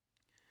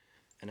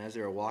And as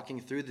they were walking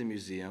through the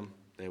museum,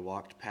 they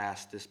walked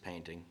past this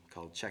painting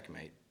called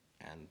Checkmate,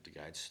 and the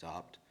guide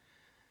stopped,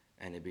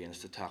 and he begins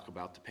to talk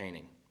about the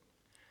painting.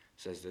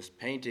 It says, this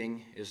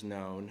painting is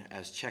known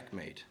as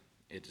Checkmate.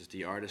 It is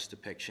the artist's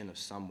depiction of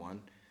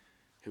someone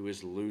who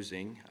is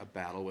losing a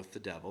battle with the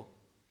devil.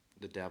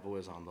 The devil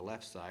is on the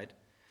left side,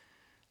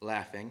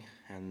 laughing,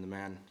 and the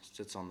man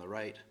sits on the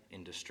right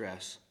in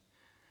distress,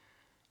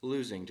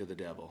 losing to the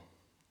devil.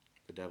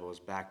 The devil has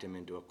backed him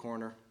into a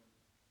corner,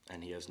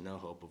 and he has no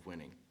hope of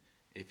winning.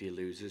 If he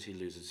loses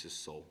his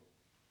soul.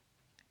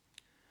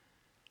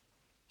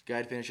 The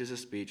guide finishes his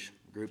speech.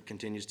 The group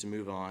continues to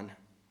move on,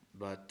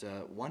 but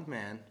one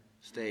man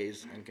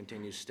stays and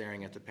continues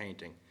staring at the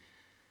painting.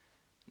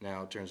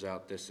 Now, it turns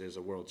out this is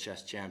a world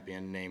chess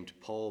champion named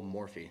Paul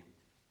Morphy,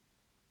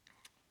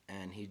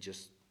 and he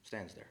just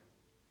stands there.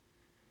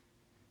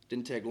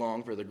 Didn't take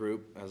long for the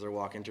group, as they're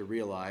walking, to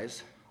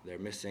realize they're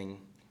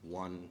missing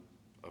one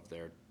of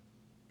their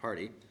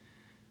party.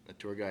 The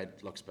tour guide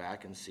looks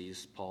back and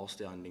sees Paul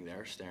standing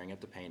there staring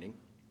at the painting.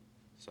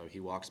 So he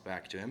walks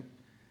back to him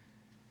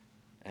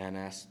and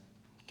asks,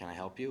 can I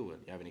help you?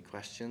 Do you have any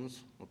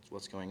questions?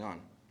 What's going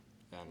on?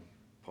 And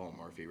Paul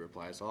Morphy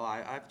replies,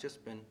 I've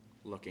just been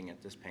looking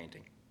at this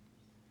painting.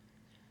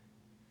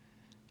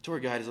 The tour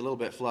guide is a little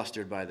bit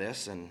flustered by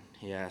this, and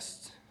he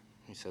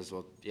says,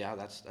 well, yeah,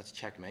 that's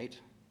checkmate.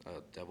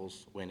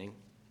 Devil's winning,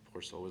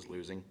 poor soul is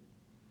losing.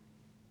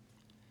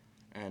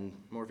 And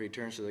Morphy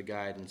turns to the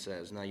guide and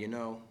says, now, you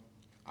know,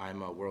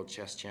 I'm a world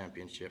chess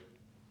championship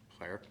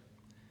player.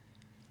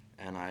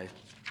 And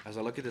as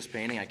I look at this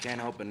painting, I can't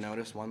help but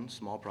notice one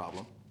small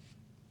problem.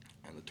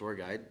 And the tour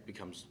guide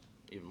becomes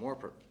even more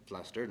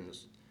flustered, and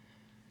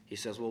he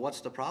says, well,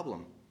 what's the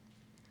problem?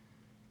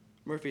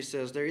 Murphy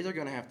says, they're either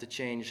going to have to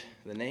change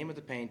the name of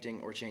the painting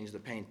or change the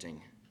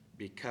painting,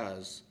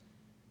 because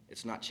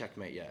it's not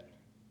checkmate yet.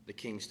 The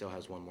king still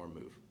has one more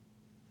move.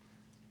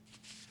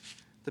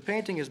 The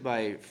painting is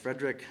by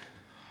Frederick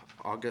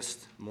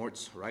August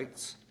Mortz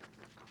Reitz.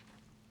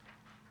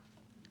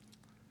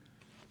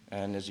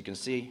 And as you can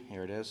see,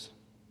 here it is.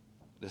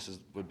 This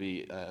would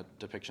be a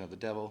depiction of the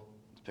devil,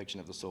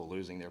 depiction of the soul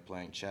losing. They're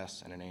playing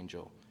chess, and an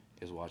angel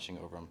is watching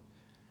over him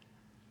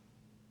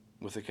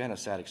with a kind of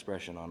sad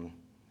expression on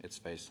its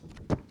face.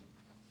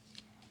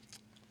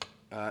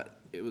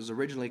 It was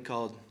originally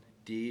called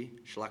Die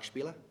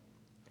Schlagspieler,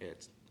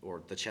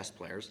 or the chess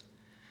players,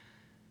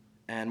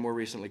 and more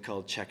recently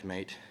called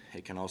Checkmate.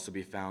 It can also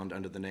be found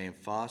under the name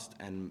Faust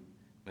and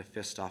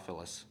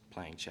Mephistopheles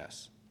playing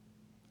chess.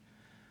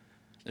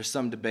 There's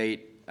some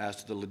debate as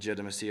to the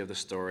legitimacy of the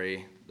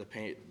story. The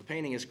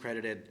painting is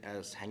credited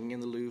as hanging in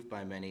the Louvre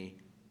by many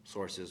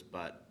sources,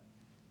 but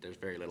there's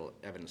very little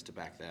evidence to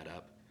back that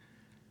up.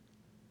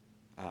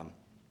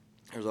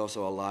 There's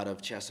also a lot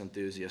of chess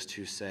enthusiasts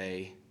who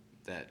say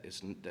that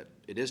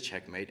it is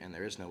checkmate and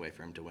there is no way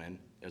for him to win.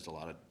 There's a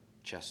lot of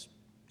chess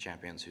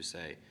champions who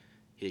say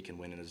he can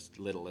win in as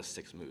little as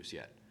 6 moves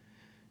yet.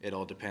 It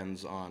all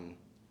depends on,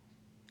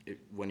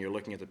 when you're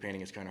looking at the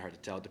painting, it's kind of hard to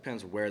tell. It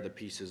depends where the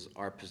pieces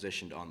are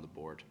positioned on the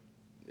board.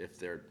 If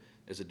there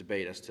is a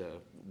debate as to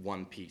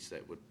one piece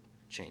that would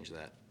change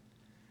that.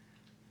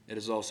 It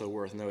is also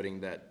worth noting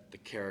that the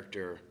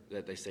character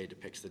that they say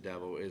depicts the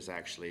devil is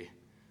actually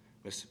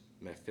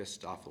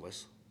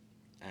Mephistopheles,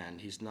 and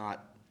he's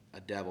not a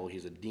devil,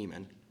 he's a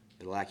demon,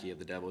 the lackey of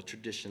the devil.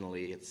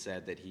 Traditionally, it's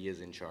said that he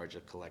is in charge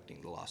of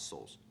collecting the lost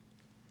souls.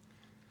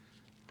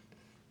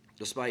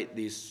 Despite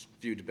these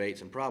few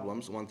debates and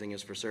problems, one thing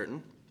is for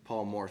certain: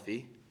 Paul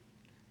Morphy,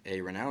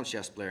 a renowned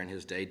chess player in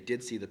his day,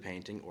 did see the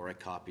painting or a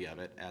copy of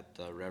it at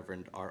the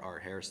Reverend R.R.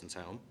 Harrison's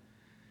home.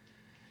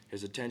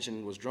 His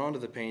attention was drawn to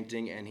the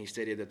painting, and he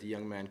stated that the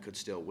young man could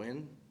still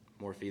win.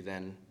 Morphy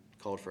then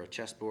called for a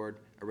chessboard,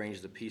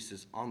 arranged the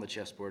pieces on the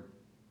chessboard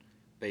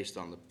based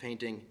on the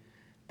painting,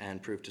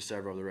 and proved to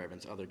several of the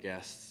Reverend's other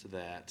guests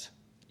that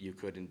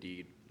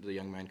the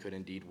young man could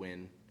indeed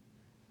win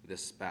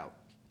this bout.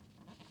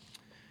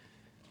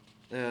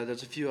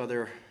 There's a few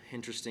other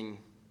interesting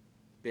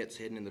bits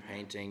hidden in the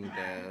painting: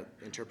 the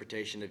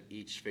interpretation of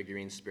each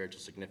figurine's spiritual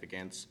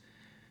significance,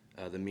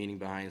 the meaning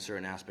behind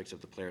certain aspects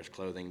of the player's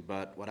clothing.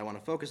 But what I want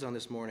to focus on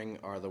this morning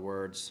are the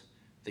words,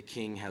 "The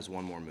king has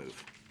one more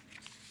move."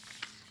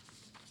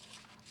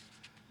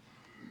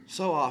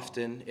 So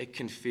often, it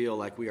can feel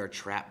like we are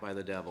trapped by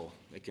the devil.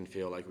 It can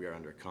feel like we are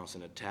under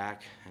constant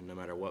attack, and no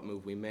matter what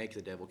move we make,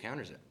 the devil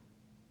counters it.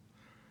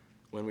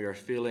 When we are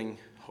feeling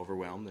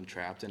overwhelmed and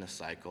trapped in a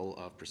cycle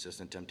of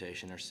persistent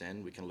temptation or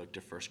sin, we can look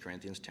to 1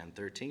 Corinthians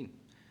 10:13.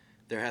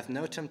 "There hath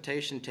no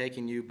temptation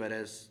taken you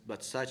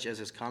but such as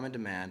is common to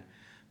man,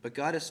 but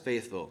God is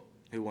faithful,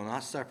 who will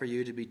not suffer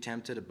you to be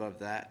tempted above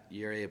that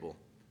ye are able,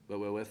 but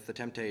will with the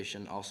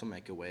temptation also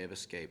make a way of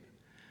escape,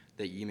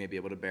 that ye may be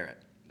able to bear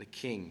it." The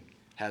king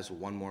has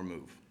one more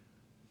move.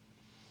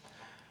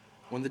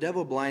 When the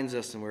devil blinds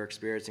us and we're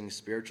experiencing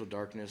spiritual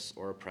darkness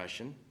or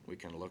oppression, we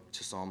can look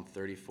to Psalm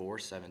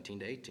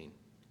 34:17-18.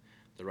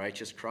 "The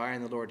righteous cry,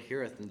 and the Lord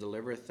heareth and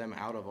delivereth them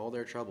out of all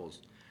their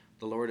troubles.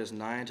 The Lord is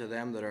nigh unto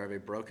them that are of a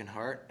broken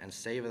heart, and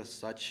saveth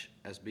such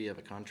as be of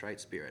a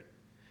contrite spirit.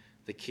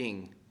 The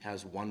King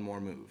has one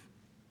more move.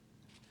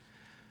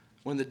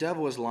 When the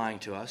devil is lying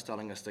to us,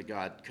 telling us that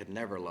God could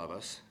never love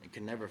us and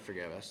could never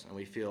forgive us, and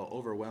we feel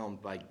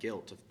overwhelmed by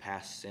guilt of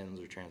past sins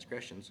or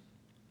transgressions,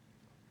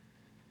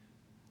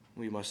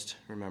 we must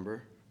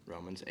remember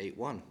Romans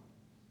 8:1.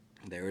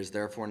 There is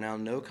therefore now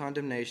no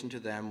condemnation to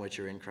them which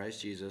are in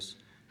Christ Jesus,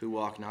 who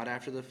walk not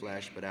after the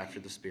flesh, but after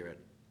the Spirit.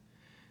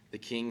 The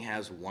King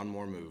has one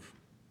more move.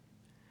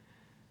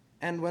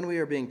 And when we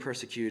are being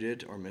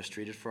persecuted or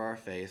mistreated for our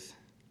faith,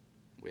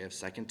 we have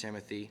 2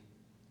 Timothy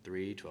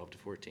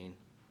 3:12-14.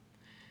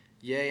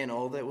 Yea, and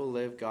all that will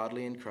live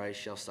godly in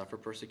Christ shall suffer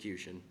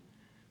persecution,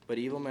 but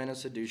evil men and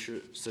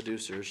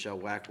seducers shall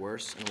wax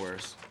worse and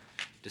worse,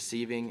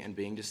 deceiving and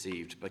being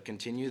deceived. But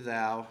continue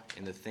thou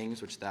in the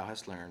things which thou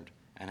hast learned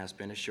and hast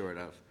been assured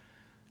of,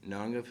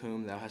 knowing of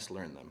whom thou hast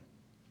learned them.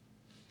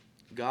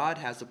 God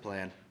has a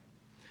plan.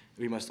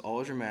 We must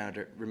always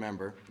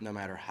remember, no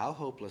matter how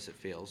hopeless it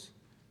feels,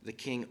 the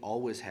King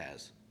always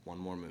has one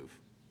more move.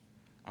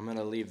 I'm going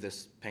to leave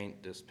this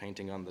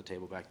painting on the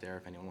table back there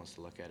if anyone wants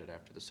to look at it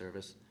after the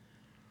service.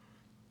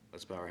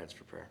 Let's bow our heads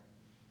for prayer.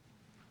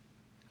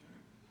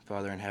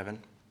 Father in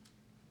heaven,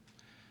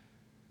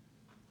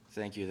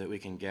 thank you that we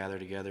can gather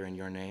together in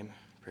your name.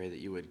 Pray that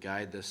you would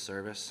guide this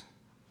service.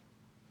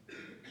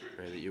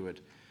 Pray that you would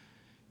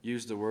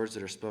use the words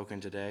that are spoken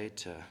today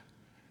to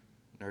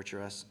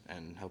nurture us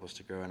and help us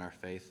to grow in our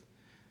faith.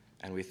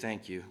 And we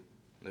thank you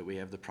that we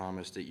have the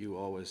promise that you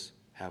always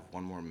have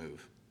one more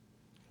move.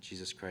 In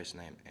Jesus Christ's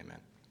name, amen.